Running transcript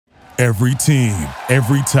Every team,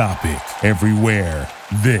 every topic, everywhere.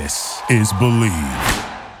 This is Believe.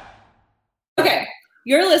 Okay,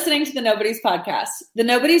 you're listening to the Nobody's podcast. The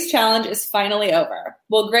Nobody's Challenge is finally over.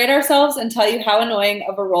 We'll grade ourselves and tell you how annoying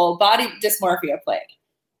of a role body dysmorphia played.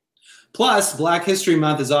 Plus, Black History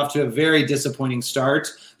Month is off to a very disappointing start.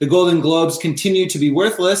 The Golden Globes continue to be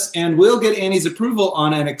worthless, and we'll get Annie's approval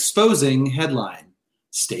on an exposing headline.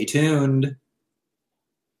 Stay tuned.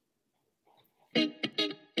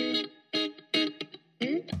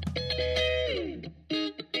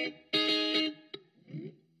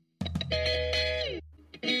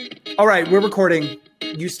 All right, we're recording.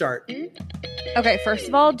 You start. Okay, first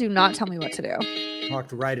of all, do not tell me what to do.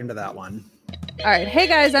 Walked right into that one. All right. Hey,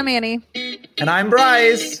 guys, I'm Annie. And I'm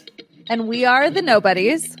Bryce. And we are the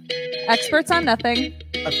Nobodies, experts on nothing.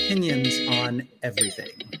 Opinions on everything.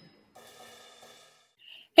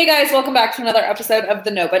 Hey, guys, welcome back to another episode of The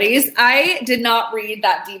Nobodies. I did not read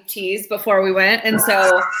that deep tease before we went, and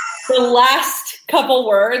so the last couple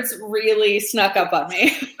words really snuck up on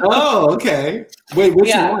me. Oh, okay. Wait,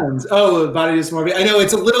 which ones? Oh, body dysmorphia. I know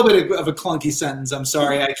it's a little bit of a clunky sentence. I'm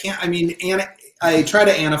sorry. I try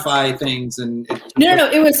to anify things and No,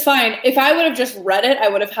 it was fine. If I would have just read it, I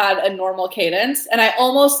would have had a normal cadence. And I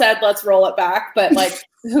almost said, let's roll it back, but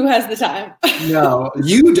who has the time? No,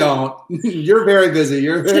 you don't. You're very busy.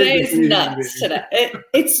 Today's nuts today.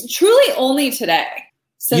 It's truly only today.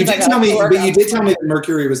 You did tell me that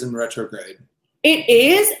Mercury was in retrograde. It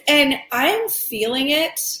is, and I'm feeling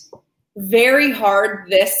it very hard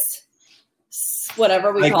this,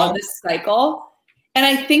 whatever we call this cycle. And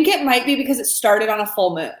I think it might be because it started on a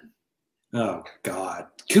full moon. Oh, God.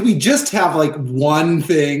 Could we just have, one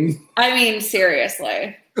thing? I mean,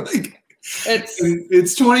 seriously.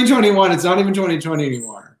 It's 2021. It's not even 2020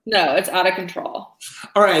 anymore. No, it's out of control.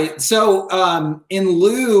 All right. So in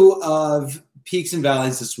lieu of peaks and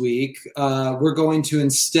valleys this week, we're going to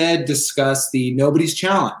instead discuss the Nobody's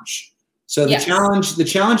Challenge. So the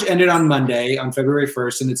challenge ended on Monday, on February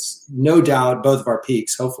 1st, and it's no doubt both of our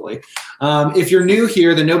peaks, hopefully. If you're new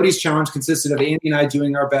here, the Nobody's Challenge consisted of Annie and I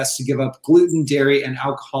doing our best to give up gluten, dairy, and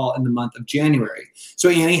alcohol in the month of January. So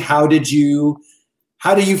Annie, how do you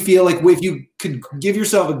feel like if you could give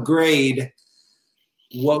yourself a grade,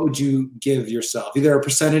 what would you give yourself? Either a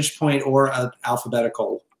percentage point or an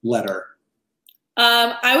alphabetical letter.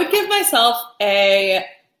 I would give myself a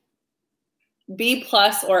B+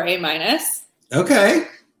 or A-. Okay.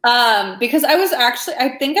 Because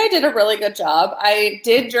I think I did a really good job. I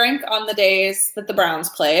did drink on the days that the Browns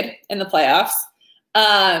played in the playoffs.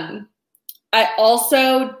 I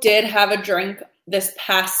also did have a drink this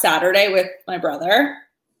past Saturday with my brother.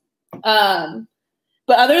 But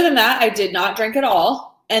other than that, I did not drink at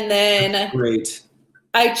all. And then great.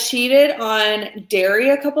 I cheated on dairy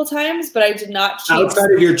a couple times, but I did not cheat.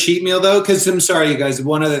 Outside of your cheat meal, though, because I'm sorry, you guys,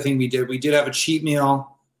 one other thing we did have a cheat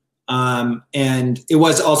meal. And it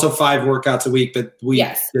was also 5 workouts a week, but we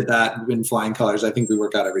did that in flying colors. I think we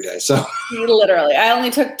work out every day. So literally, I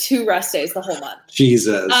only took 2 rest days the whole month.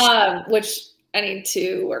 Jesus. Which I need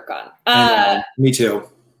to work on. Me too.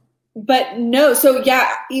 But no, so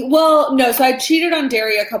so I cheated on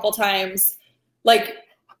dairy a couple times,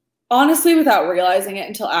 honestly, without realizing it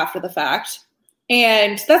until after the fact.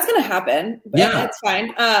 And that's going to happen. But it's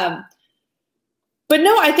fine. But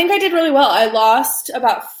no, I think I did really well. I lost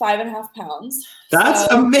about 5.5 pounds. That's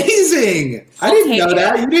amazing. I didn't know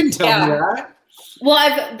that. You didn't tell me that. Well,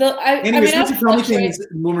 you're supposed to tell me things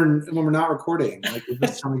when we're not recording. You're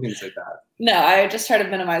supposed to tell me things like that. No, I just try to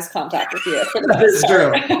minimize contact with you. That is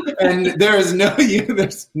true. And there's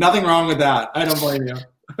nothing wrong with that. I don't blame you.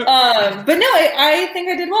 But no, I think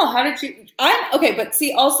I did well. How did you? But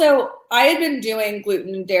see, also, I had been doing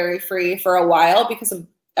gluten and dairy free for a while because of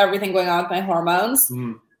everything going on with my hormones.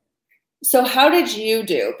 Mm. So how did you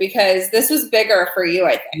do? Because this was bigger for you,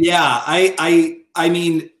 I think. Yeah, I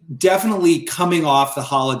mean, definitely coming off the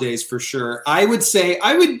holidays for sure. I would say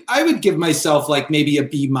I would give myself maybe a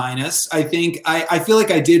B-. I think I feel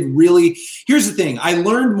like I did really. Here's the thing. I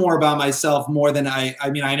learned more about myself more than I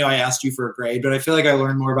know I asked you for a grade, but I feel like I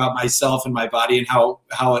learned more about myself and my body and how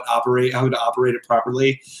to operate it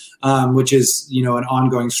properly, which is, an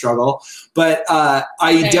ongoing struggle. But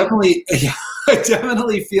I definitely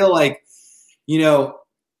feel like,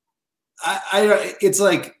 it's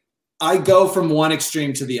like, I go from one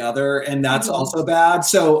extreme to the other, and that's also bad.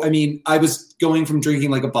 So, I was going from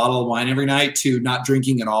drinking a bottle of wine every night to not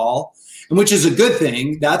drinking at all, and which is a good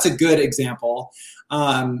thing. That's a good example.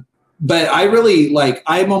 but I really like,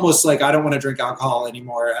 I'm almost like, I don't want to drink alcohol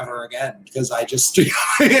anymore ever again because I just,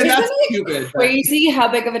 and that's stupid. Crazy how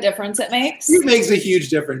big of a difference it makes. It makes a huge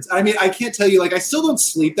difference. I mean, I can't tell you, like, I still don't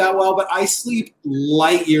sleep that well, but I sleep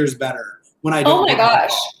light years better when I don't. Oh my gosh.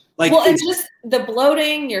 Alcohol. Like, well, it's just the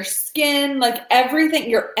bloating, your skin, like everything,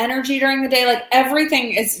 your energy during the day, like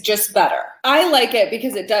everything is just better. I like it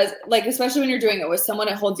because it does, like, especially when you're doing it with someone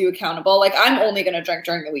that holds you accountable. Like, I'm only going to drink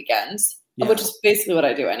during the weekends, which is basically what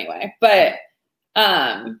I do anyway. But,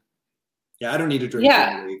 yeah, I don't need to drink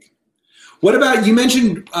during the week. What about, you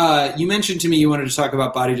mentioned to me you wanted to talk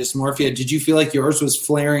about body dysmorphia. Did you feel like yours was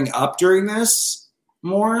flaring up during this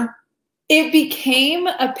more? It became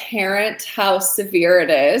apparent how severe it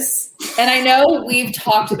is. And I know you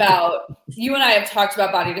and I have talked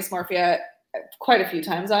about body dysmorphia quite a few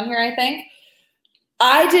times on here, I think.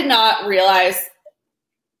 I did not realize,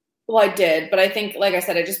 well, I did, but I think, like I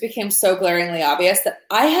said, it just became so glaringly obvious that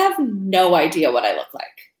I have no idea what I look like.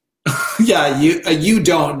 Yeah, you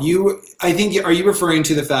don't. I think, are you referring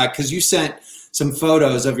to the fact, because you sent some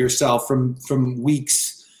photos of yourself from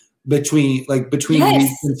weeks between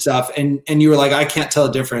weeks and stuff, and you were like, I can't tell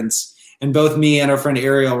a difference, and both me and our friend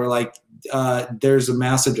Ariel were like, there's a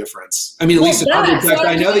massive difference. I mean, at least in other text,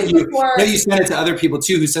 I know that you sent it to other people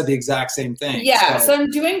too who said the exact same thing. Yeah, so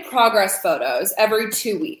I'm doing progress photos every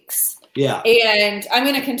 2 weeks. Yeah, and I'm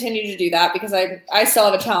going to continue to do that because I still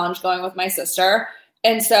have a challenge going with my sister,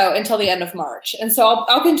 and so until the end of March, and so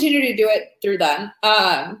I'll continue to do it through then.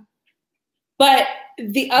 But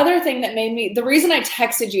the other thing that the reason I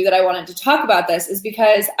texted you that I wanted to talk about this is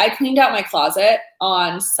because I cleaned out my closet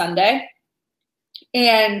on Sunday,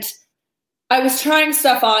 and I was trying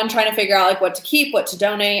stuff on, trying to figure out like what to keep, what to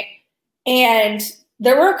donate. And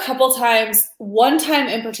there were a couple times, one time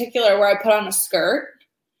in particular where I put on a skirt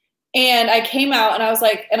and I came out and I was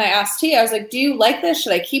like, and I asked T, I was like, do you like this?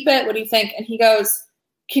 Should I keep it? What do you think? And he goes,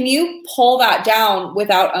 can you pull that down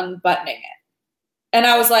without unbuttoning it? And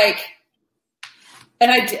I was like,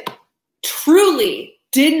 and I truly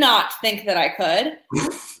did not think that I could.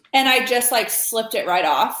 And I just like slipped it right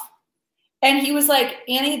off. And he was like,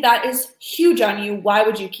 Annie, that is huge on you. Why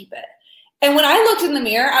would you keep it? And when I looked in the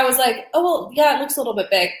mirror, I was like, oh, well, yeah, it looks a little bit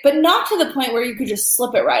big, but not to the point where you could just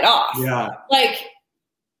slip it right off. Yeah. Like,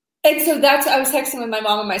 and so I was texting with my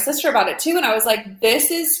mom and my sister about it too. And I was like, this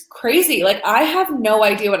is crazy. Like, I have no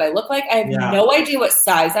idea what I look like. I have no idea what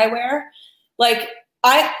size I wear. Like,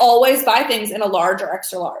 I always buy things in a large or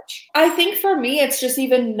extra large. I think for me, it's just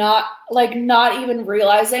even not even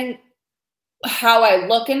realizing how I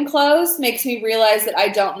look in clothes makes me realize that I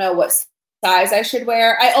don't know what size I should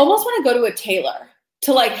wear. I almost want to go to a tailor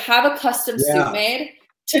to like have a custom suit made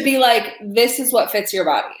to be like, this is what fits your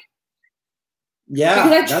body. Yeah,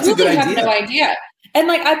 because I truly have no idea. And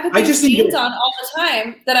like I put these jeans on all the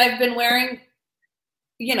time that I've been wearing,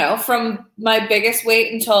 from my biggest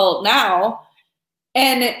weight until now.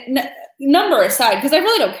 And number aside, because I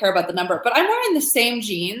really don't care about the number, but I'm wearing the same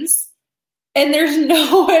jeans and there's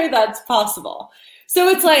no way that's possible. So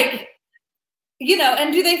it's like,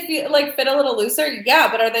 and do they fit a little looser? Yeah,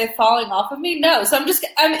 but are they falling off of me? No. So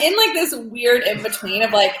I'm in like this weird in between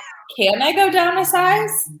of like, can I go down a size?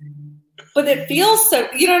 But it feels so,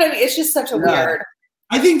 you know what I mean? It's just such a weird.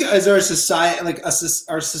 I think as our society, like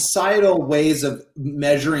our societal ways of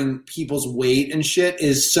measuring people's weight and shit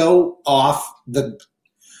is so off wrong.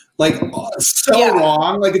 Like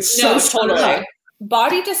it's so totally.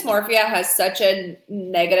 Body dysmorphia has such a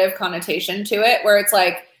negative connotation to it where it's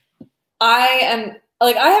like, I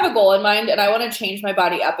have a goal in mind and I want to change my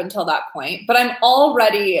body up until that point, but I'm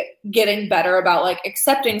already getting better about like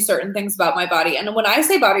accepting certain things about my body. And when I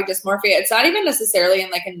say body dysmorphia, it's not even necessarily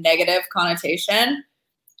in like a negative connotation.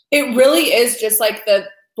 It really is just like the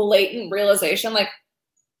blatant realization, like,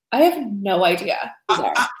 I have no idea.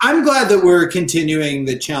 I'm glad that we're continuing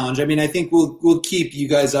the challenge. I mean, I think we'll keep you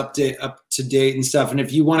guys up to date and stuff. And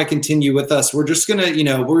if you want to continue with us, we're just gonna,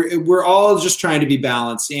 we're all just trying to be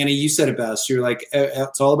balanced. Annie, you said it best. You're like,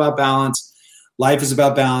 it's all about balance. Life is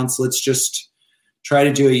about balance. Let's just try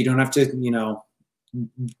to do it. You don't have to,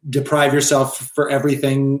 deprive yourself for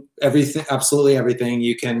everything, absolutely everything.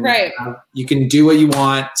 You can, you can do what you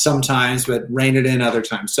want sometimes, but rein it in other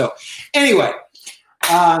times. So anyway,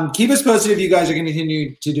 keep us posted if you guys are going to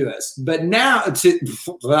continue to do this. But now,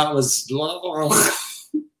 that was.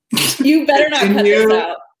 You better not cut this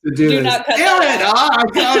out. Do not cut that out. I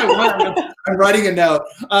got it. I'm writing a note.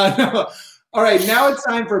 No. All right, now it's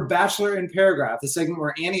time for Bachelor in Paragraph, the segment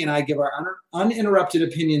where Annie and I give our uninterrupted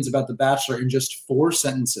opinions about The Bachelor in just 4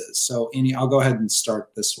 sentences. So, Annie, I'll go ahead and start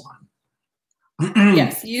this one.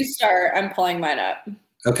 Yes, you start. I'm pulling mine up.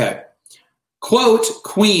 Okay. Quote,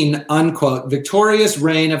 Queen, unquote, Victoria's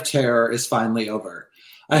reign of terror is finally over.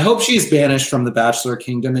 I hope she's banished from the Bachelor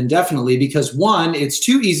Kingdom indefinitely because, one, it's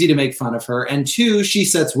too easy to make fun of her, and two, she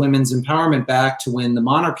sets women's empowerment back to when the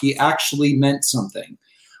monarchy actually meant something.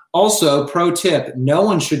 Also, pro tip, no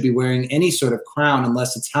one should be wearing any sort of crown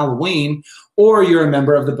unless it's Halloween or you're a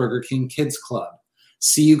member of the Burger King Kids Club.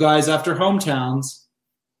 See you guys after hometowns.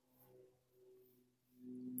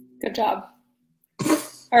 Good job.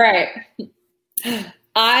 All right.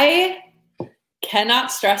 I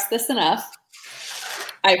cannot stress this enough.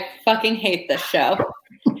 I fucking hate this show.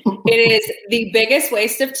 It is the biggest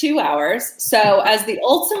waste of 2 hours. So as the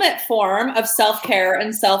ultimate form of self-care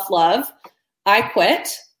and self-love, I quit.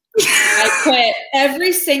 I quit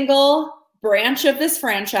every single branch of this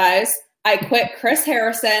franchise. I quit Chris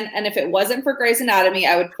Harrison. And if it wasn't for Grey's Anatomy,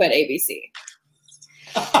 I would quit ABC.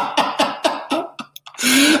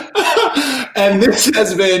 And this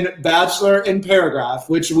has been Bachelor in Paragraph,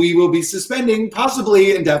 which we will be suspending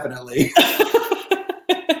possibly indefinitely.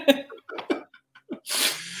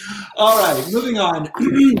 All right, moving on.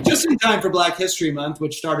 Just in time for Black History Month,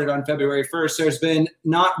 which started on February 1st, there's been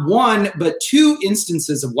not one, but two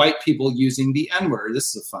instances of white people using the N-word.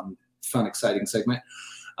 This is a fun, exciting segment.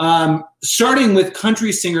 Starting with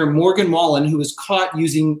country singer Morgan Wallen, who was caught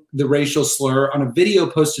using the racial slur on a video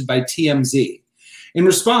posted by TMZ. In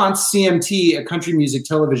response, CMT, a country music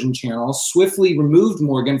television channel, swiftly removed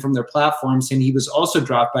Morgan from their platform, saying he was also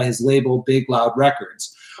dropped by his label, Big Loud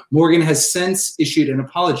Records. Morgan has since issued an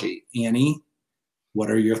apology. Annie, what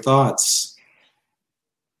are your thoughts?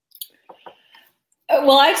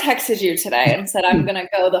 Well, I texted you today and said I'm going to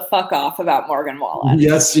go the fuck off about Morgan Wallen.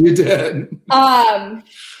 Yes, you did.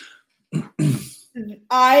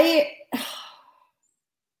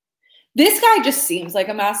 This guy just seems like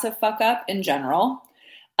a massive fuck up in general.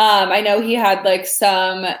 I know he had like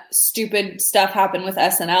some stupid stuff happen with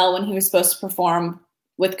SNL when he was supposed to perform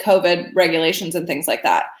with COVID regulations and things like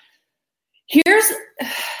that.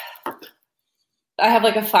 I have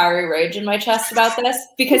like a fiery rage in my chest about this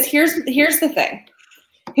because here's the thing.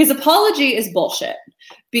 His apology is bullshit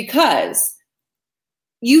because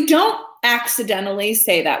you don't accidentally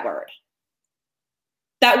say that word.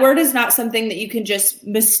 That word is not something that you can just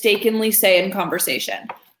mistakenly say in conversation.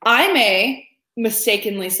 I may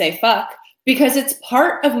mistakenly say fuck because it's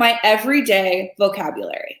part of my everyday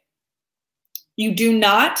vocabulary. You do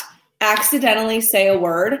not accidentally say a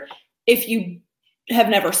word if you have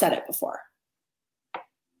never said it before.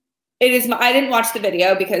 I didn't watch the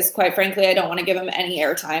video because, quite frankly, I don't want to give him any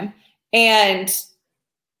airtime. And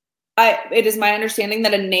it is my understanding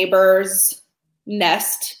that a neighbor's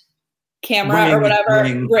Nest camera or whatever.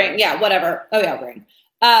 Ring. Yeah, whatever. Oh, yeah, Ring.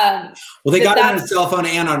 Well, they got it on his cell phone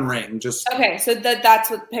and on Ring. Okay, so that's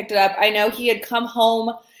what picked it up. I know he had come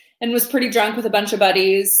home and was pretty drunk with a bunch of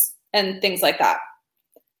buddies and things like that.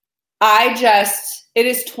 It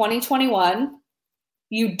is 2021.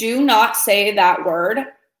 You do not say that word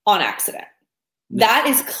on accident. No. That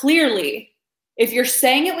is clearly, if you're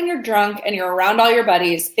saying it when you're drunk and you're around all your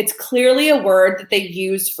buddies, it's clearly a word that they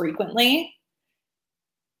use frequently.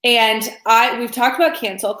 And we've talked about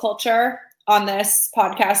cancel culture on this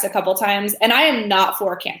podcast a couple times, and I am not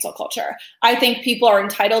for cancel culture. I think people are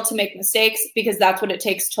entitled to make mistakes because that's what it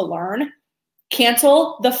takes to learn.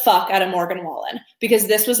 Cancel the fuck out of Morgan Wallen because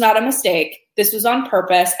this was not a mistake. This was on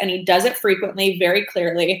purpose, and he does it frequently, very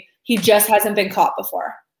clearly. He just hasn't been caught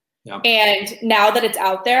before. Yeah. And now that it's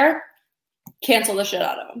out there, cancel the shit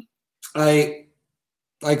out of him.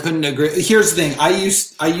 I couldn't agree. Here's the thing. I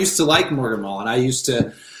used to like Morgan Wallen.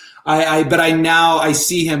 But I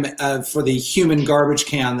see him for the human garbage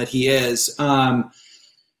can that he is. I'm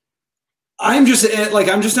just not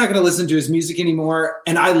going to listen to his music anymore.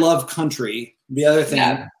 And I love country. The other thing,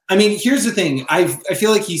 yeah. I mean, here's the thing. I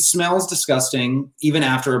feel like he smells disgusting even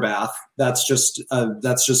after a bath. That's just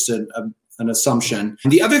an assumption.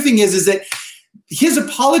 The other thing is that his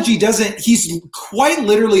apology he's quite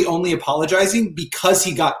literally only apologizing because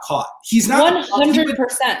he got caught. He's not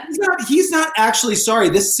 100%. He's not actually sorry.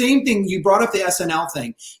 This same thing, you brought up the SNL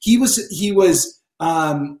thing.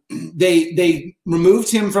 They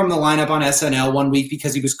removed him from the lineup on SNL one week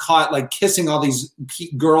because he was caught like kissing all these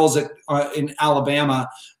girls in Alabama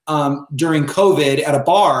during COVID at a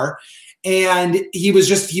bar. And he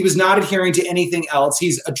was not adhering to anything else.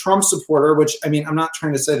 He's a Trump supporter, which, I mean, I'm not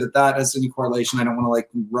trying to say that has any correlation. I don't want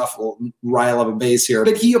to rile up a base here.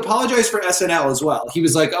 But he apologized for SNL as well. He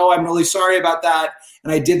was like, oh, I'm really sorry about that.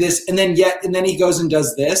 And I did this. And then he goes and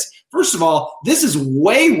does this. First of all, this is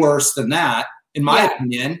way worse than that, in my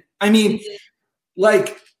opinion. I mean,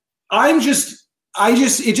 like, it just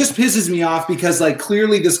pisses me off because, like,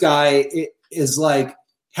 clearly this guy, is like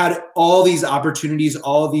had all these opportunities,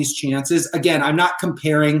 all of these chances. Again, I'm not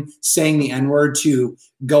comparing saying the N-word to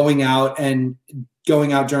going out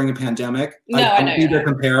during a pandemic. No, I don't think they're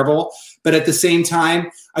comparable. But at the same time,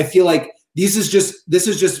 I feel like this is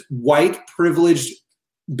just white privileged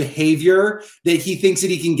behavior that he thinks that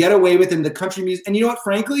he can get away with in the country music. And you know what,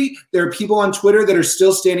 frankly, there are people on Twitter that are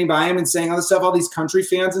still standing by him and saying all this stuff, all these country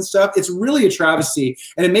fans and stuff. It's really a travesty.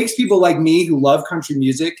 And it makes people like me who love country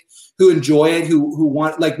music, who enjoy it, who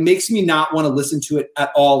want, like, makes me not want to listen to it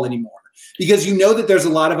at all anymore. Because you know that there's a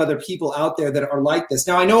lot of other people out there that are like this.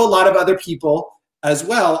 Now, I know a lot of other people as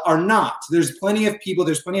well are not. There's plenty of people,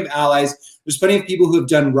 there's plenty of allies, there's plenty of people who have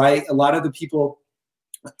done right. A lot of the people,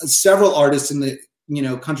 several artists in the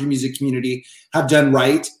country music community have done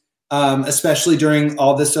right, especially during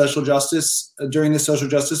all this during the social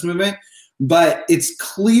justice movement. But it's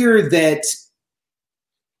clear that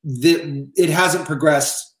it hasn't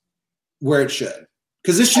progressed where it should.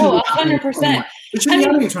 Because this should 100%. It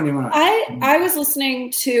shouldn't be 21. I was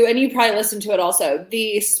listening to, and you probably listened to it also,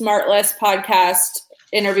 the Smartless podcast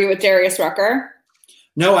interview with Darius Rucker.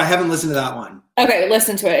 No, I haven't listened to that one. Okay,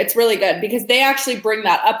 listen to it. It's really good because they actually bring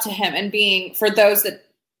that up to him. And for those that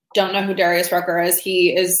don't know who Darius Rucker is,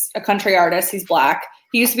 he is a country artist. He's Black.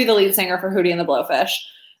 He used to be the lead singer for Hootie and the Blowfish.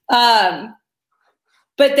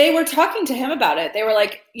 But they were talking to him about it. They were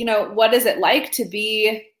like, what is it like to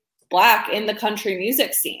be Black in the country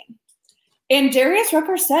music scene? And Darius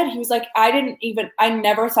Rucker said, he was like, I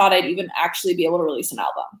never thought I'd even actually be able to release an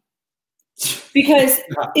album. Because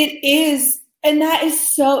it is, and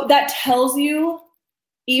that tells you,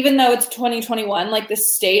 even though it's 2021, like the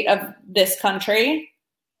state of this country.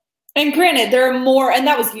 And granted, there are more, and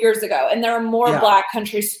that was years ago, and there are more Black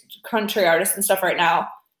country artists and stuff right now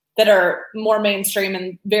that are more mainstream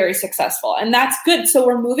and very successful. And that's good. So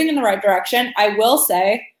we're moving in the right direction. I will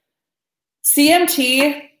say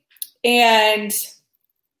CMT and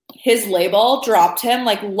his label dropped him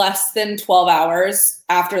like less than 12 hours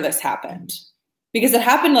after this happened, because it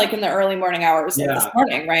happened like in the early morning hours of this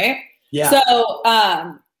morning, right? Yeah. So,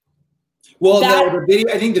 the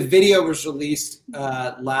video, I think the video was released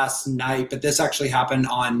last night, but this actually happened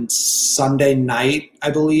on Sunday night, I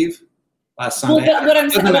believe. Last Sunday. Well, what I'm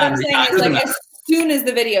saying is, like, as soon as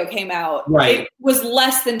the video came out, right, it was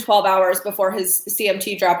less than 12 hours before his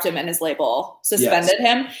CMT dropped him and his label suspended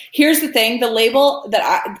him. Here's the thing: the label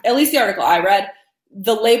at least the article I read,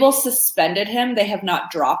 the label suspended him. They have not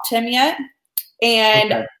dropped him yet,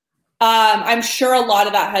 and I'm sure a lot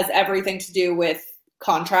of that has everything to do with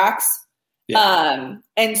contracts. Yeah.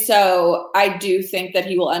 And so I do think that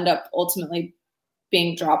he will end up ultimately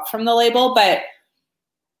being dropped from the label, but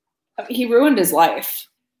he ruined his life.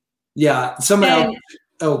 Yeah. Someone else.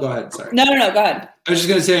 Oh, go ahead. Sorry. No, go ahead. I was just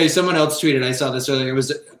going to say, someone else tweeted, I saw this earlier. It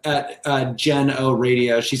was at Gen O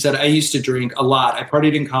Radio. She said, I used to drink a lot. I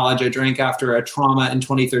partied in college. I drank after a trauma in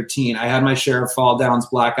 2013. I had my share of fall downs,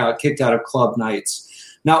 blackout, kicked out of club nights.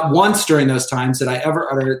 Not once during those times did I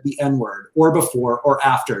ever utter the N-word, or before or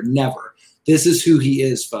after. Never. This is who he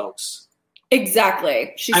is, folks.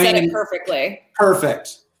 Exactly. She said it perfectly.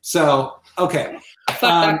 Perfect. So, okay. Fuck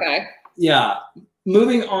that guy. Yeah.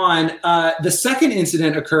 Moving on. The second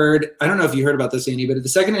incident occurred. I don't know if you heard about this, Annie, but the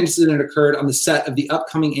second incident occurred on the set of the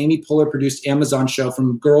upcoming Amy Poehler produced Amazon show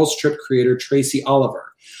from Girls Trip creator Tracy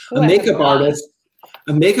Oliver. A makeup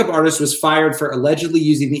artist was fired for allegedly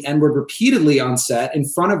using the N-word repeatedly on set in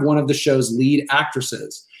front of one of the show's lead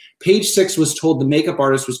actresses. Page Six was told the makeup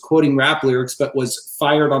artist was quoting rap lyrics, but was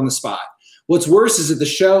fired on the spot. What's worse is that the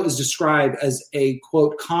show is described as a,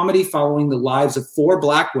 quote, comedy following the lives of 4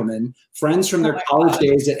 Black women, friends from their college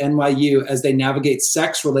days at NYU, as they navigate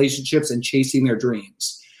sex, relationships, and chasing their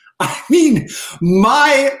dreams. I mean,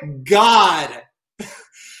 my God.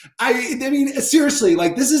 I mean, seriously,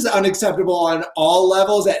 like, this is unacceptable on all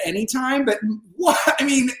levels at any time, but what? I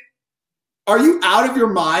mean, are you out of your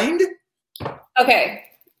mind? Okay.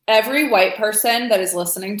 Every white person that is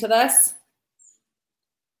listening to this,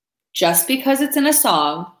 just because it's in a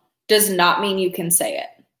song does not mean you can say it.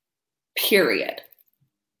 Period.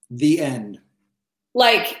 The end.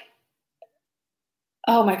 Like,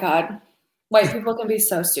 oh my God. White people can be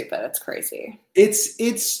so stupid. It's crazy.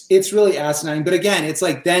 It's really asinine. But again, it's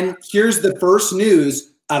like, then here's the first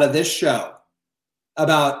news out of this show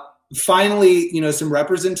about finally, some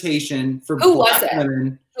representation for Black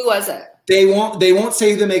women. Who was it? They won't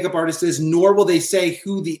say who the makeup artist is, nor will they say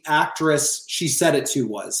who the actress she said it to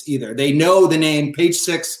was either. They know the name. Page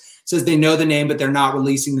Six says they know the name, but they're not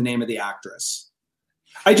releasing the name of the actress.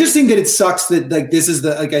 I just think that it sucks that like this is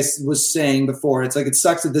like I was saying before, it's like it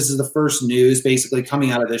sucks that this is the first news basically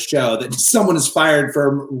coming out of this show that someone is fired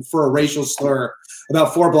for a racial slur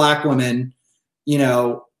about 4 Black women,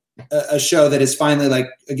 a show that is finally like,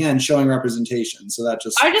 again, showing representation. So that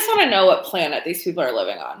I just want to know what planet these people are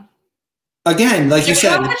living on. Again, like you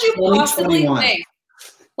said, how could you possibly think,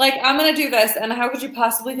 like, I'm going to do this, and how could you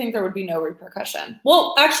possibly think there would be no repercussion?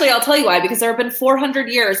 Well, actually, I'll tell you why, because there have been 400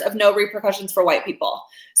 years of no repercussions for white people.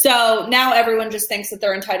 So now everyone just thinks that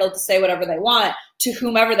they're entitled to say whatever they want to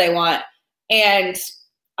whomever they want. And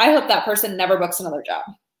I hope that person never books another job.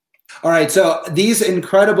 All right. So these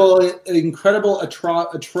atrocious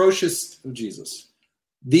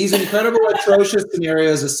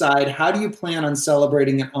scenarios aside, how do you plan on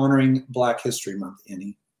celebrating and honoring Black History Month,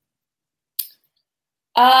 Annie?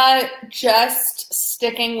 Just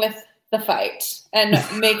sticking with the fight and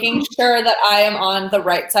making sure that I am on the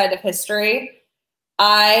right side of history.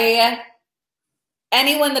 Anyone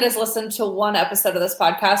that has listened to one episode of this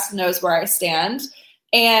podcast knows where I stand.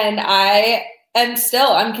 And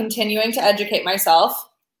I'm continuing to educate myself.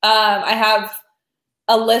 I have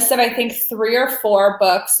a list of, I think, 3 or 4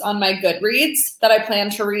 books on my Goodreads that I plan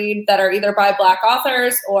to read that are either by Black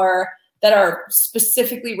authors or that are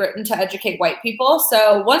specifically written to educate white people.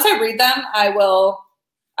 So once I read them, I will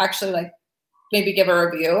actually maybe give a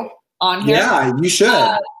review on here. Yeah, you should.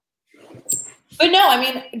 But no, I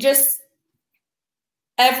mean, just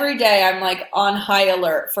every day I'm on high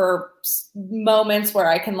alert for moments where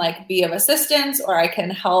I can be of assistance or I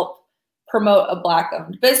can help promote a Black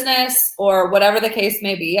owned business or whatever the case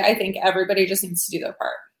may be. I think everybody just needs to do their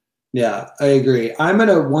part. Yeah, I agree. I'm going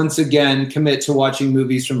to once again commit to watching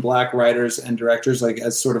movies from Black writers and directors,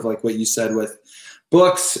 as sort of like what you said with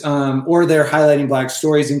books, or they're highlighting Black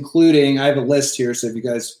stories, including, I have a list here, so if you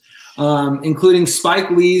guys, including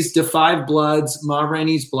Spike Lee's Da 5 Bloods, Ma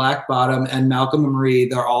Rainey's Black Bottom, and Malcolm and Marie.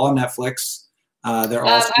 They're all on Netflix. They're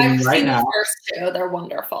all streaming right now. The first 2. They're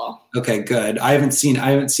wonderful. Okay, good. I haven't seen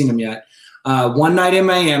them yet. One Night in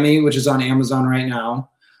Miami, which is on Amazon right now.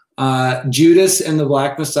 Judas and the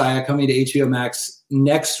Black Messiah coming to HBO Max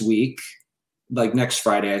next week, next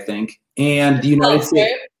Friday, I think. And the United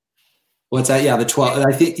States. What's that? Yeah, the 12th.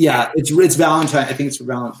 I think, yeah, it's Valentine. I think it's for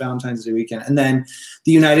Valentine's Day weekend. And then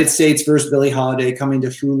the United States versus Billie Holiday coming to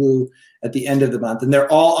Hulu at the end of the month. And they're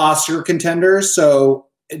all Oscar contenders. So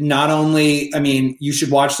not only, you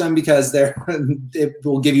should watch them because it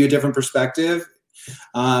will give you a different perspective.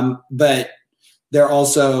 But they're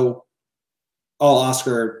also all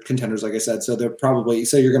Oscar contenders, like I said. So you're going to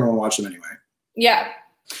want to watch them anyway. Yeah.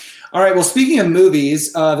 All right. Well, speaking of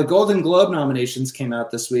movies, the Golden Globe nominations came out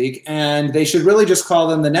this week, and they should really just call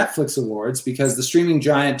them the Netflix Awards because the streaming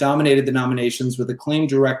giant dominated the nominations with acclaimed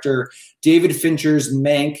director David Fincher's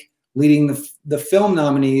Mank leading the film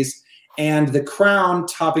nominees and The Crown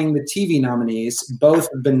topping the TV nominees. Both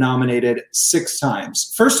have been nominated 6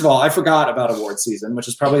 times. First of all, I forgot about award season, which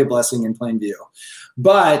is probably a blessing in plain view.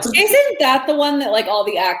 But isn't that the one that all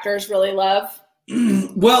the actors really love?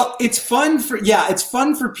 Well, it's fun for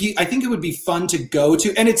people. I think it would be fun to go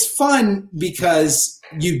to, and it's fun because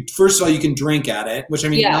first of all, you can drink at it, which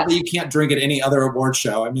not that you can't drink at any other award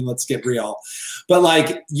show. Let's get real.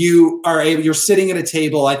 But you're sitting at a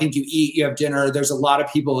table. I think you eat, you have dinner. There's a lot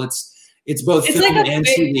of people. It's both it's film like a and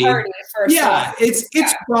big TV. Party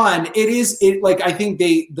It's fun. It is. I think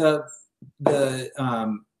the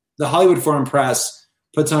Hollywood Foreign Press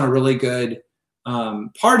puts on a really good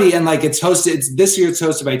party, and this year it's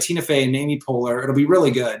hosted by Tina Fey and Amy Poehler. It'll be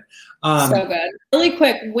really good. So good. Really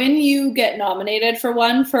quick, when you get nominated for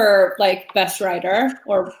one for best writer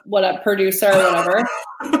or producer or whatever,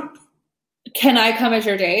 can I come as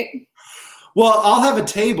your date? Well, I'll have a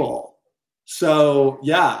table, so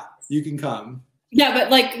yeah, you can come. Yeah, but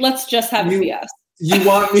let's just have it be us. You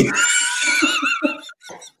want me?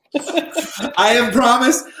 I have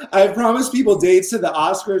promised people dates to the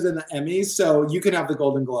Oscars and the Emmys, so you can have the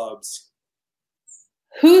Golden Globes.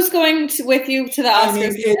 Who's going with you to the Oscars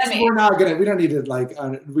and Emmys? We don't need to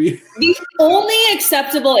The only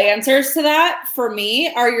acceptable answers to that for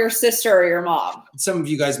me are your sister or your mom. Some of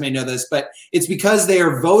you guys may know this, but it's because they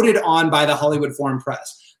are voted on by the Hollywood Foreign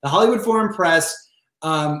Press. The Hollywood Foreign Press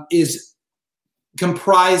is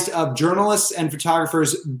comprised of journalists and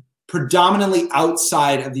photographers predominantly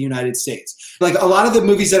outside of the United States. A lot of the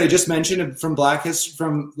movies that I just mentioned from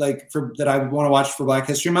that I want to watch for Black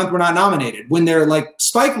History Month were not nominated. When they're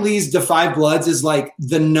Spike Lee's Da 5 Bloods is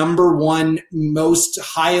the number 1 most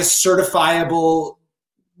highest certifiable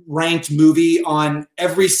ranked movie on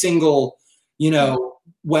every single,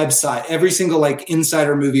 website, every single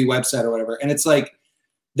insider movie website or whatever. And it's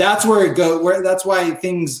that's where it goes. That's why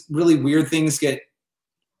really weird things get,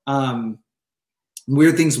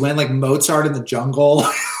 weird things win. Like Mozart in the Jungle,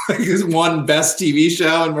 is one best TV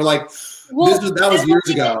show, and we're like, that was years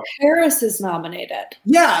ago. Paris is nominated.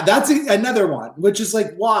 Yeah, that's another one. Which is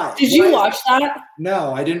like, why? Did you watch that?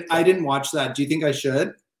 No, I didn't. I didn't watch that. Do you think I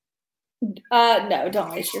should? No,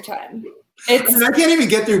 don't waste your time. I can't even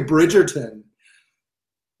get through Bridgerton.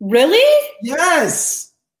 Really?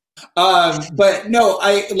 Yes. But no,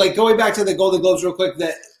 I like going back to the Golden Globes real quick.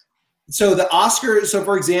 So the Oscars. So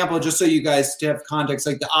for example, just so you guys to have context,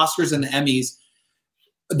 like the Oscars and the Emmys,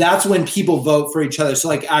 that's when people vote for each other. So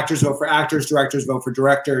like actors vote for actors, directors vote for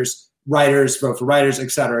directors, writers vote for writers,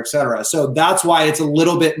 et cetera, et cetera. So that's why it's a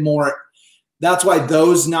little bit more. That's why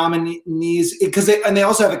those nominees, and they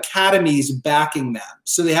also have academies backing them.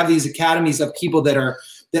 So they have these academies of people that are,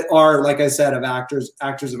 like I said, of actors,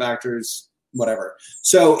 whatever.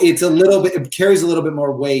 So it carries a little bit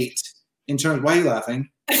more weight in terms. Why are you laughing?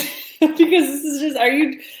 Because this is just, are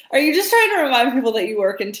you just trying to remind people that you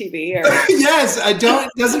work in TV? Or? Yes, I don't.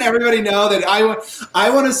 Doesn't everybody know that I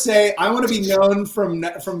want to be known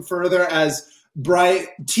from further as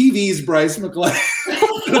TV's Bryce McClay.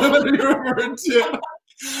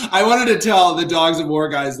 I wanted to tell the Dogs of War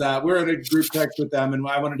guys that we're in a group text with them, and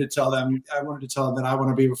I wanted to tell them that I want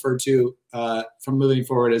to be referred to from moving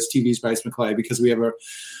forward as TV's Bryce McClay, because we have a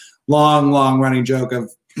long running joke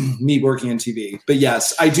of me working in TV. But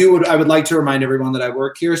yes, I would like to remind everyone that I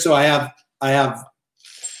work here, so I have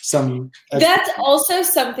some. That's also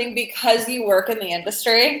something, because you work in the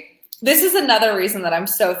industry. This is another reason that I'm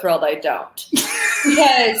so thrilled I don't.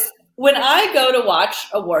 Because when I go to watch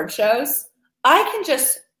award shows, I can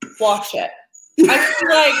just watch it. I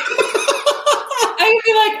can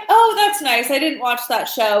be like, oh, that's nice. I didn't watch that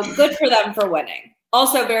show. Good for them for winning.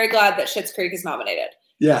 Also, very glad that Schitt's Creek is nominated.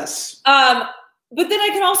 Yes. But then I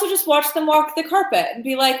can also just watch them walk the carpet and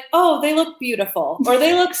be like, oh, they look beautiful, or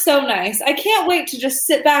they look so nice. I can't wait to just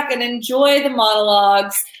sit back and enjoy the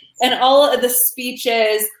monologues and all of the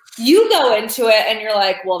speeches. You go into it and you're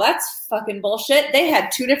like, well, that's fucking bullshit. They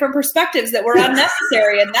had two different perspectives that were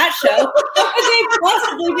unnecessary in that show. How could they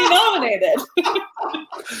possibly be nominated?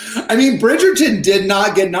 I mean, Bridgerton did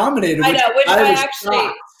not get nominated. I know, which I'm actually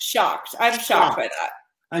shocked. I'm shocked by that.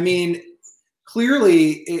 I mean,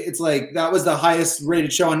 clearly it's like that was the highest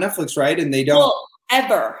rated show on Netflix, right? And they don't. Well,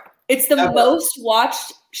 ever. It's the most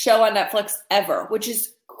watched show on Netflix ever, which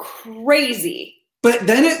is crazy. But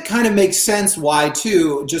then it kind of makes sense why,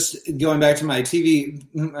 too, just going back to my TV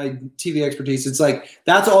expertise, it's like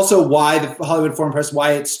that's also why the Hollywood Foreign Press,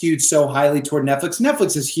 why it's skewed so highly toward Netflix.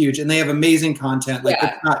 Netflix is huge, and they have amazing content. Like,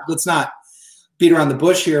 let's not beat around the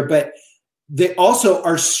bush here, but they also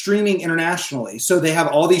are streaming internationally. So they have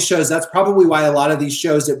all these shows. That's probably why a lot of these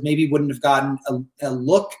shows that maybe wouldn't have gotten a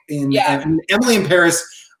look in. Yeah. And Emily in Paris,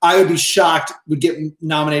 I would be shocked, would get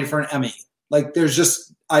nominated for an Emmy. Like,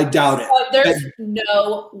 I doubt it. There's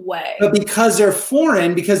no way. But because they're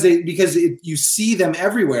foreign, because you see them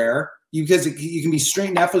everywhere, because you can be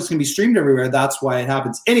streamed, Netflix can be streamed everywhere. That's why it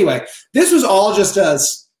happens. Anyway, this was all just a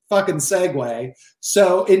fucking segue.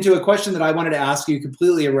 So into a question that I wanted to ask you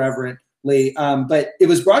completely irreverently, but it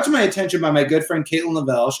was brought to my attention by my good friend Caitlin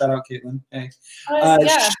Lavelle. Shout out Caitlin. Hey.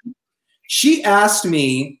 Yeah. She asked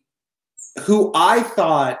me who I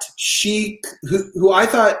thought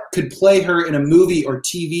could play her in a movie or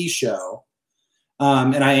TV show.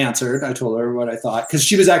 And I answered. I told her what I thought, because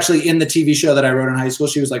she was actually in the TV show that I wrote in high school.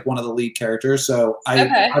 She was like one of the lead characters. So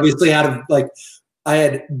I obviously had I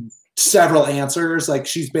had several answers. Like,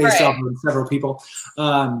 she's based off of several people.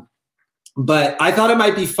 But I thought it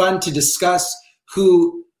might be fun to discuss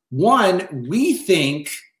who one we think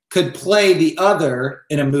could play the other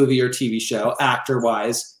in a movie or TV show,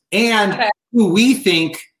 actor-wise, and who we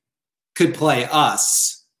think could play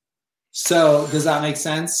us. So does that make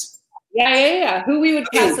sense? Yeah. Who we would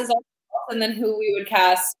cast as ourselves, and then who we would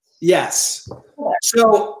cast. Yes.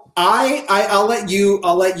 So I'll let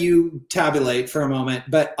you tabulate for a moment,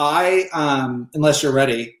 but unless you're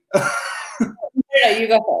ready. Yeah, you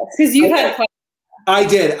go first, because you had a question. I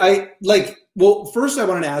did. Well, first I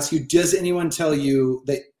wanted to ask you, does anyone tell you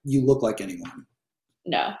that you look like anyone?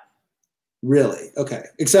 No. Really? Okay.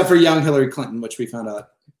 Except for young Hillary Clinton, which we found out.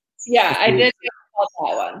 Yeah, I did get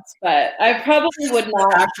that once, but I probably would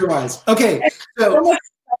not. Actor-wise. Okay. So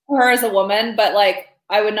her as a woman, but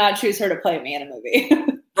I would not choose her to play me in a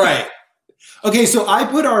movie. Right. Okay, so I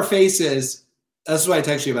put our faces. That's why I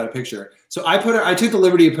texted you about a picture. So I took the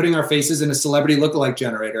liberty of putting our faces in a celebrity lookalike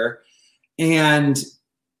generator. And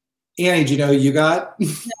Annie, do you know who you got?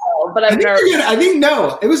 No, but I think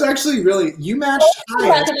no. It was actually really, you matched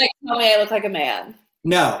high. Tell me I look like a man.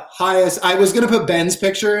 No, highest. I was going to put Ben's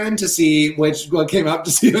picture in to see what came up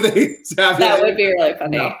to see if they have That would be really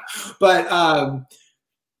funny. No. But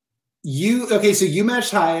so you matched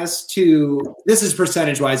highest to, this is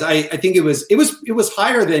percentage wise. I think it was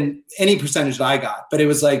higher than any percentage that I got, but it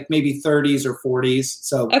was like maybe 30s or 40s.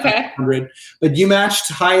 So okay. 100. But you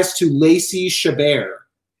matched highest to Lacey Chabert,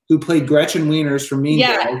 who played Gretchen Wieners from Mean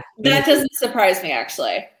Girls. Yeah, that doesn't surprise me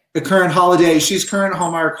actually. She's current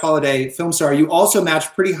Hallmark holiday film star. You also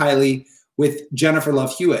matched pretty highly with Jennifer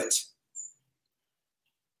Love Hewitt.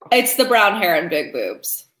 It's the brown hair and big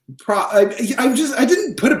boobs. I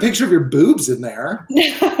didn't put a picture of your boobs in there.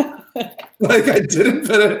 Like I didn't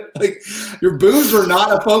put it. Like your boobs were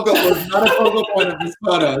not a focal point of this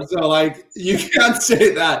photo. So like you can't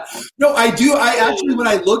say that. No, I do. I actually, when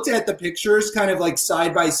I looked at the pictures, kind of like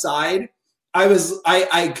side by side,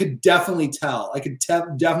 I could definitely tell. I could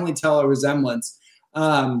definitely tell a resemblance.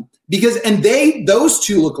 Because those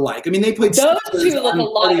two look alike. I mean, they played. Those two look a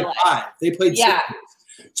lot alike. They played. Yeah. Sisters.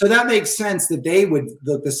 So that makes sense that they would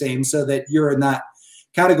look the same, so that you're in that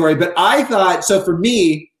category. But I thought, so for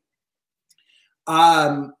me,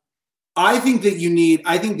 I think that you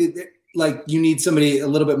need somebody a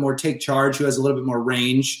little bit more take charge, who has a little bit more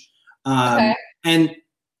range. Okay. And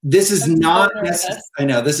this is not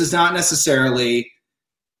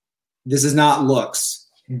looks,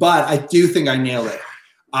 but I do think I nailed it.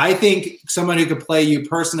 I think someone who could play you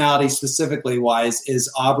personality specifically wise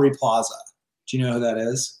is Aubrey Plaza. Do you know who that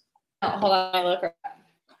is? Oh, hold on, I look her up.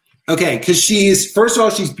 Okay, because first of all,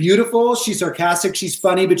 she's beautiful, she's sarcastic, she's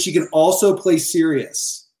funny, but she can also play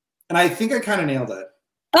serious. And I think I kind of nailed it.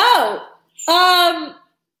 Oh,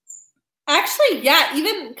 actually, yeah,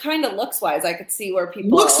 even kind of looks-wise, I could see where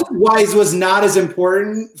people... Looks-wise was not as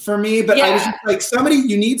important for me, but I was just like,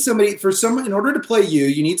 in order to play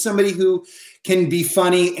you need somebody who can be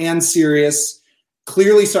funny and serious,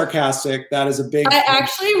 clearly sarcastic. That is a big... I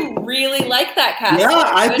actually really like that casting.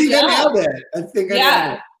 Yeah, I think I nailed it.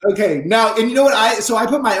 Nailed it. Okay, now, and you know what? I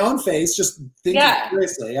put my own face, just thinking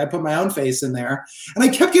seriously. I put my own face in there, and I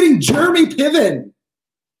kept getting Jeremy Piven.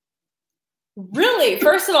 Really?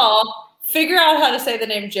 First of all, figure out how to say the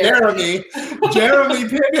name Jeremy. Jeremy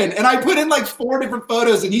Piven. And I put in like 4 different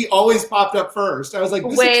photos, and he always popped up first. I was like,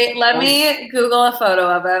 wait, let me Google a photo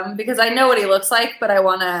of him, because I know what he looks like, but I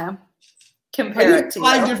want to compare it to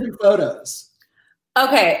 5 different photos.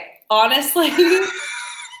 Okay, honestly...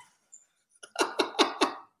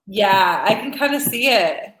 Yeah, I can kind of see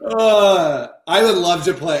it. I would love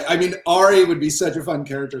to play. I mean, Ari would be such a fun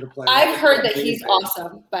character to play. I've heard that he's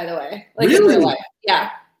awesome, by the way. Like really? In real life. Yeah.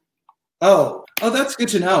 Oh, that's good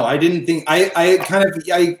to know. I didn't think I kind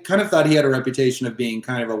of thought he had a reputation of being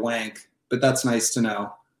kind of a wank, but that's nice to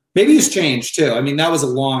know. Maybe he's changed too. I mean, that was a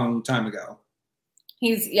long time ago.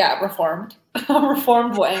 He's reformed. A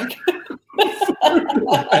reformed wank.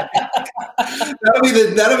 That'll be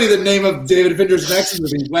the name of David Fincher's next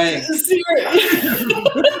movie, Wank.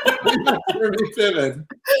 Jeremy Piven.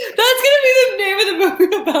 That's gonna be the name of the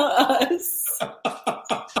movie about us.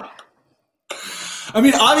 I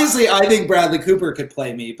mean, obviously, I think Bradley Cooper could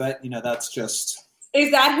play me, but that's just. Is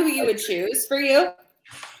that who you would choose for you?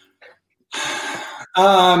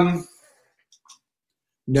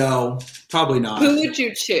 No, probably not. Who would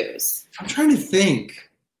you choose? I'm trying to think.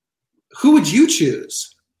 Who would you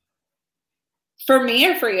choose? For me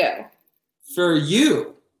or for you? For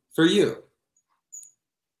you. For you.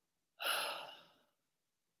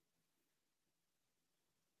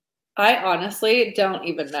 I honestly don't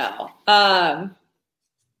even know. I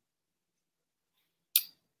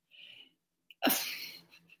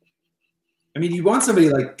mean, you want somebody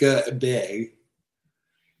like big.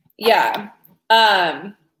 Yeah.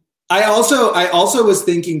 I also was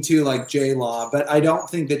thinking too, like J-Law, but I don't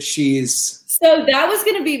think that she's. So that was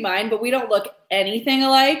going to be mine, but we don't look anything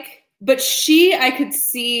alike. But I could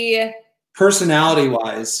see personality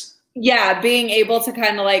wise. Yeah, being able to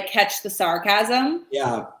kind of like catch the sarcasm.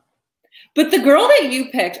 Yeah. But the girl that you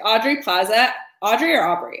picked, Aubrey Plaza, Audrey or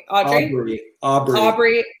Aubrey?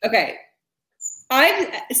 Aubrey. Okay.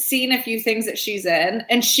 I've seen a few things that she's in,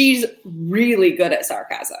 and she's really good at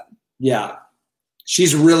sarcasm. Yeah.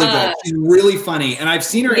 She's really good. She's really funny. And I've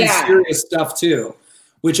seen her in serious stuff too,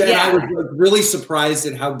 and I was really surprised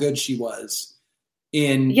at how good she was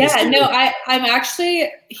in. Yeah, no, I'm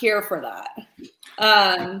actually here for that.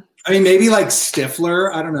 I mean, maybe like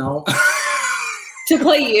Stifler. I don't know. To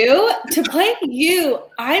play you,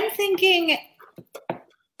 I'm thinking,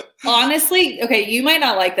 honestly, okay, you might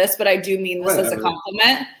not like this, but I do mean this as a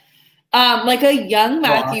compliment. Like a young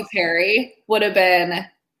Matthew Perry would have been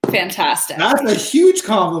fantastic. That's a huge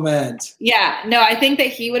compliment. Yeah, no, I think that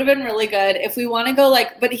he would have been really good. If we want to go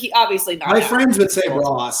but he obviously not. My friends would say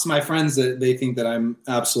Ross. My friends, they think that I'm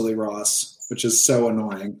absolutely Ross, which is so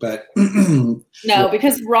annoying. But no,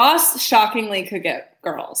 because Ross shockingly could get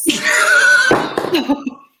girls.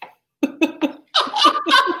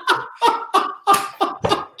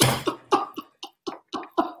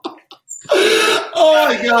 Oh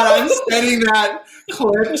my God, I'm sending that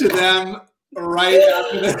clip to them right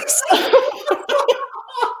after this.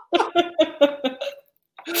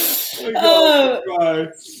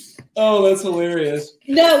 Oh, that's hilarious.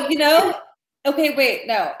 No, okay, wait,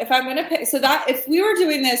 no. If I'm going to pick, if we were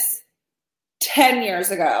doing this 10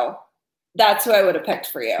 years ago, that's who I would have picked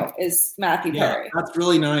for you, is Matthew Perry. That's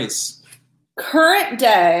really nice. Current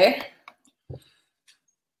day.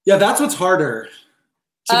 Yeah, that's what's harder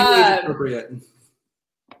to be age appropriate.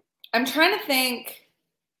 I'm trying to think.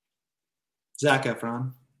 Zac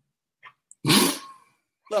Efron.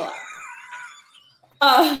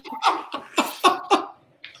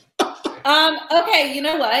 Okay, you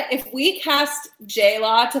know what? If we cast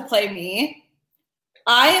J-Law to play me,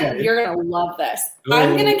 you're gonna love this. Oh.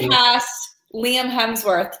 I'm gonna cast Liam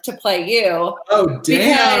Hemsworth to play you. Oh,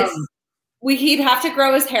 damn! Because he'd have to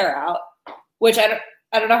grow his hair out, which I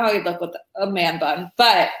don't know how he'd look with a man bun,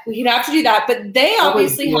 but he'd have to do that. But they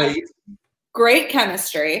obviously have great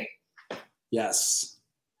chemistry. Yes.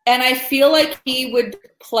 And I feel like he would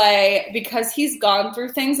play, because he's gone through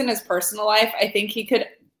things in his personal life, I think he could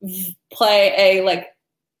play a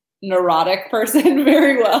neurotic person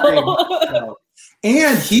very well.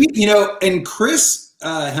 And he, and Chris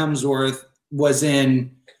Hemsworth was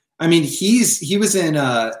in, he's been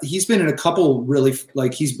in a couple really,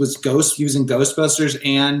 he was in Ghostbusters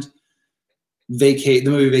and the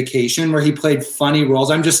movie Vacation, where he played funny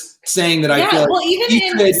roles. I'm just saying that I feel like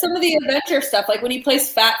even in some of the adventure stuff, like when he plays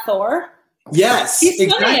Fat Thor. Yes, he's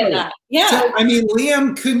exactly funny in that. Yeah. So,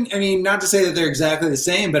 Liam couldn't, not to say that they're exactly the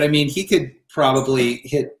same, but he could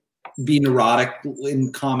probably be neurotic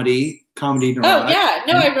in comedy neurotic. Oh yeah.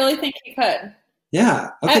 No, I really think he could. Yeah.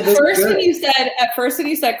 Okay, at first when you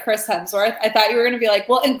said Chris Hemsworth, I thought you were going to be like,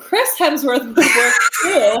 well, and Chris Hemsworth would work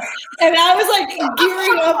too. And I was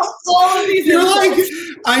gearing up all of these. You're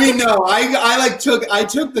no, I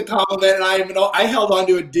took the compliment and I held on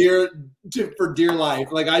to it for dear life.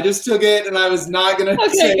 I just took it and I was not going to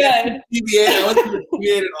say deviate. I wasn't going to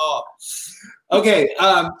deviate at all. Okay.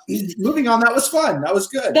 Moving on. That was fun. That was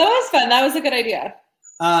good. That was fun. That was a good idea.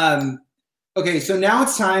 Okay, so now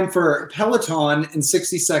it's time for Peloton in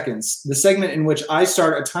 60 seconds, the segment in which I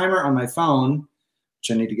start a timer on my phone,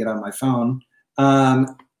 which I need to get on my phone,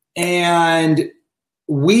 and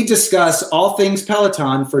we discuss all things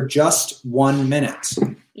Peloton for just 1 minute.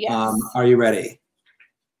 Yes. Are you ready?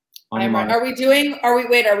 Are we doing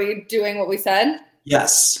what we said?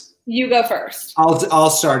 Yes. You go first. I'll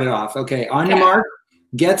start it off. Okay, on your mark,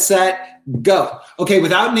 get set, go. Okay,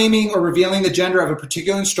 without naming or revealing the gender of a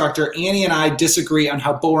particular instructor, Annie and I disagree on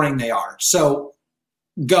how boring they are. So,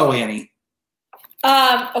 go, Annie.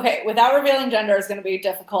 Okay, without revealing gender is going to be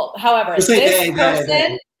difficult. However,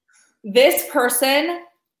 this person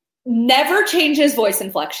never changes voice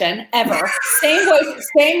inflection ever.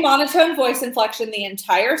 Same monotone voice inflection the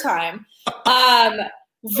entire time.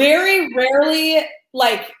 Very rarely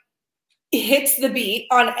hits the beat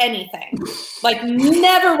on anything,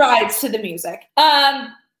 never rides to the music.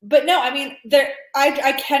 But no,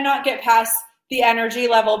 I cannot get past the energy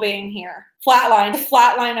level being here.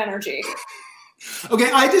 Flatline energy. Okay,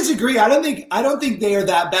 I disagree. I don't think they are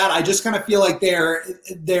that bad. I just kind of feel like they're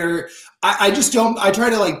I just don't, I try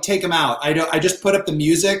to take them out. I just put up the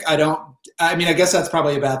music. I guess that's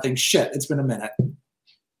probably a bad thing. Shit, it's been a minute.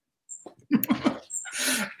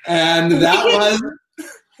 And that was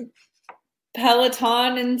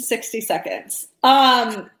Peloton in 60 seconds.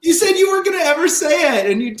 You said you weren't going to ever say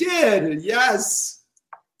it, and you did. Yes.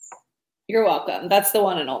 You're welcome. That's the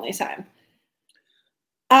one and only time.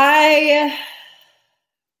 I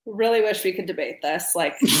really wish we could debate this.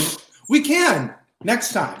 We can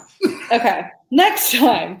next time. Okay, next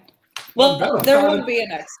time. Well, there won't be a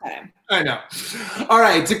next time. I know. All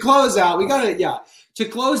right, to close out, To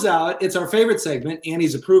close out, it's our favorite segment,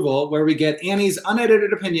 Annie's Approval, where we get Annie's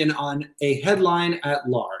unedited opinion on a headline at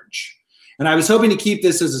large. And I was hoping to keep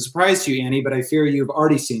this as a surprise to you, Annie, but I fear you've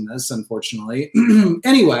already seen this, unfortunately.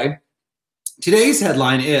 Anyway, today's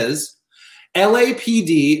headline is,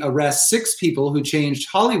 LAPD arrests 6 people who changed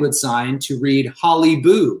Hollywood sign to read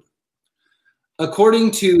Hollyboob.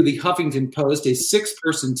 According to the Huffington Post, a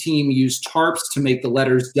 6-person team used tarps to make the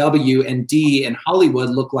letters W and D in Hollywood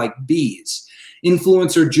look like B's.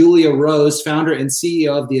 Influencer Julia Rose, founder and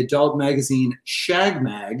CEO of the adult magazine Shag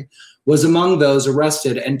Mag, was among those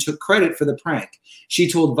arrested and took credit for the prank. She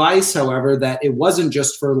told Vice, however, that it wasn't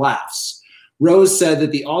just for laughs. Rose said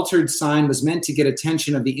that the altered sign was meant to get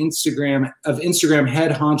attention of Instagram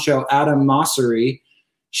head honcho Adam Mosseri.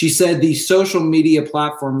 She said the social media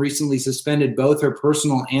platform recently suspended both her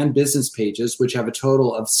personal and business pages, which have a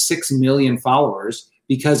total of 6 million followers,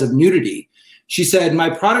 because of nudity. She said, "My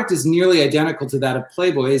product is nearly identical to that of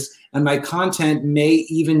Playboy's, and my content may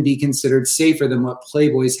even be considered safer than what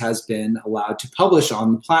Playboy's has been allowed to publish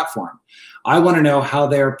on the platform. I want to know how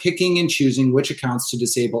they are picking and choosing which accounts to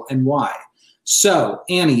disable and why." So,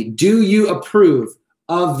 Annie, do you approve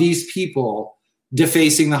of these people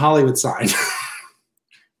defacing the Hollywood sign?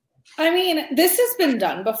 I mean, this has been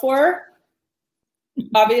done before.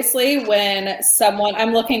 Obviously, when someone,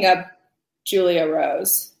 I'm looking up Julia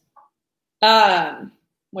Rose,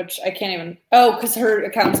 which I can't even, because her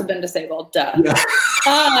accounts have been disabled. Duh.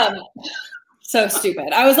 Yeah. So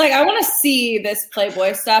stupid. I was like, I want to see this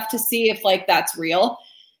Playboy stuff to see if like that's real.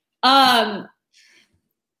 A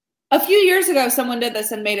few years ago, someone did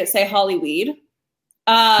this and made it say Hollyweed.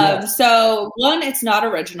 Yes. So one, it's not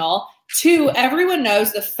original. Two, everyone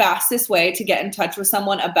knows the fastest way to get in touch with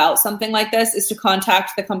someone about something like this is to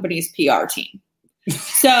contact the company's PR team.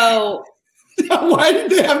 So why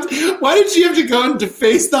did she have to go and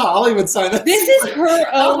deface the Hollywood sign? This is her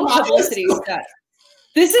own publicity stunt.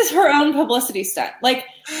 This is her own publicity stunt. Like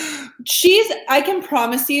I can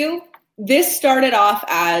promise you, this started off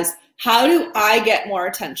as, how do I get more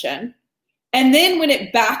attention? And then when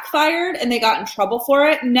it backfired and they got in trouble for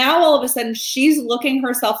it, now all of a sudden she's looking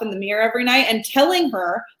herself in the mirror every night and telling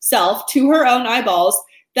herself to her own eyeballs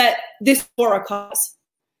that this is for a cause.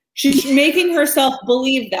 She's making herself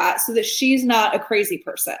believe that so that she's not a crazy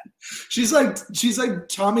person. She's like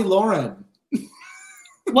Tommy Lauren.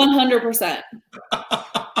 100%.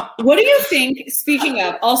 What do you think? Speaking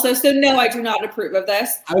of, also, so no, I do not approve of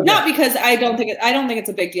this. Okay. Not because I don't think it's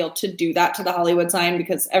a big deal to do that to the Hollywood sign,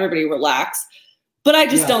 because everybody relax. But I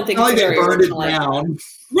just don't think it's very original.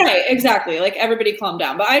 Right, exactly. Like everybody calm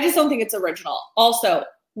down. But I just don't think it's original. Also,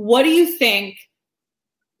 what do you think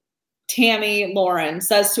Tammy Lauren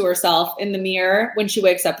says to herself in the mirror when she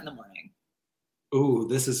wakes up in the morning? Ooh,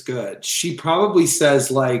 this is good. She probably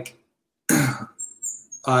says like,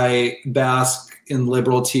 I bask in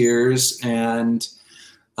liberal tears, and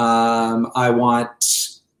I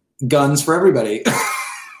want guns for everybody.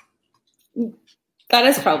 That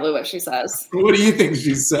is probably what she says. What do you think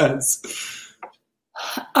she says?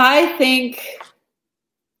 I think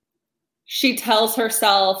she tells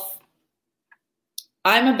herself,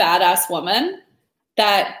 I'm a badass woman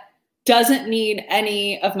that doesn't need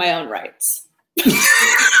any of my own rights.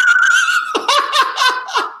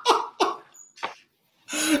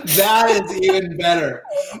 That is even better.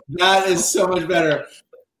 That is so much better.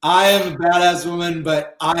 I am a badass woman,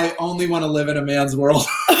 but I only want to live in a man's world.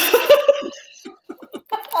 That's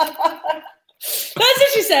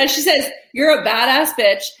what she says. She says, you're a badass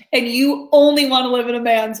bitch, and you only want to live in a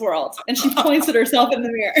man's world. And she points at herself in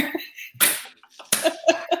the mirror.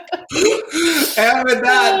 And with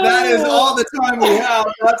that is all the time we have.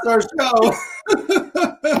 That's our show.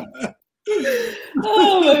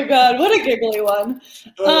 Oh my God, what a giggly one.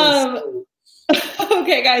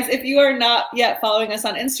 Okay, guys, if you are not yet following us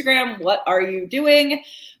on Instagram, what are you doing?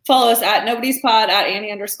 Follow us at NobodiesPod, at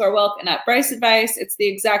Annie_Wilk, and at Bryce Advice. It's the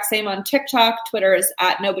exact same on TikTok. Twitter is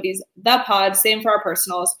at NobodiesThePod. Same for our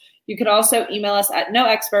personals. You could also email us at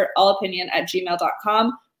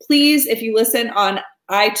noexpertallopinion@gmail.com. Please, if you listen on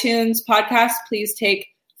iTunes podcast, please take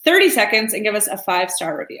 30 seconds and give us a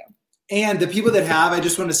 5-star review. And the people that have, I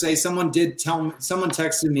just want to say, someone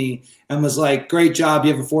texted me and was like, great job.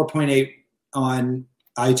 You have a 4.8 on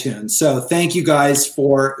iTunes. So thank you guys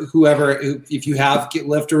for if you have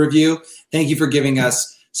left a review, thank you for giving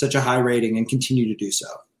us such a high rating and continue to do so.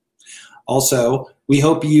 Also, we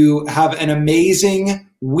hope you have an amazing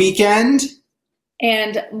weekend.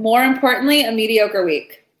 And more importantly, a mediocre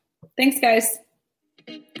week. Thanks, guys.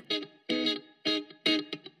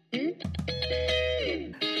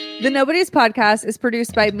 The Nobodies podcast is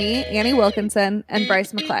produced by me, Annie Wilkinson, and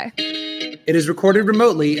Bryce McClay. It is recorded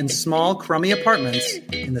remotely in small, crummy apartments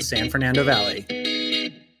in the San Fernando Valley.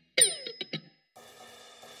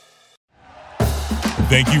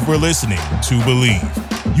 Thank you for listening to Believe.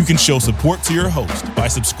 You can show support to your host by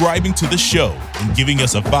subscribing to the show and giving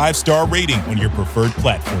us a 5-star rating on your preferred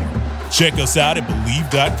platform. Check us out at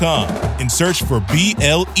Believe.com and search for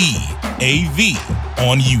BLEAV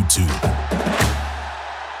on YouTube.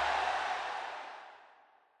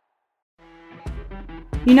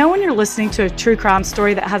 You know when you're listening to a true crime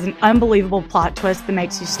story that has an unbelievable plot twist that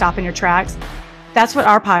makes you stop in your tracks? That's what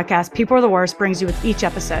our podcast, People Are the Worst, brings you with each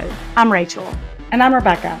episode. I'm Rachel. And I'm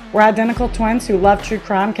Rebecca. We're identical twins who love true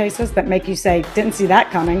crime cases that make you say, didn't see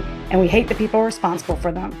that coming, and we hate the people responsible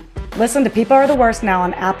for them. Listen to People Are the Worst now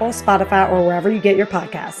on Apple, Spotify, or wherever you get your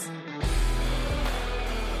podcasts.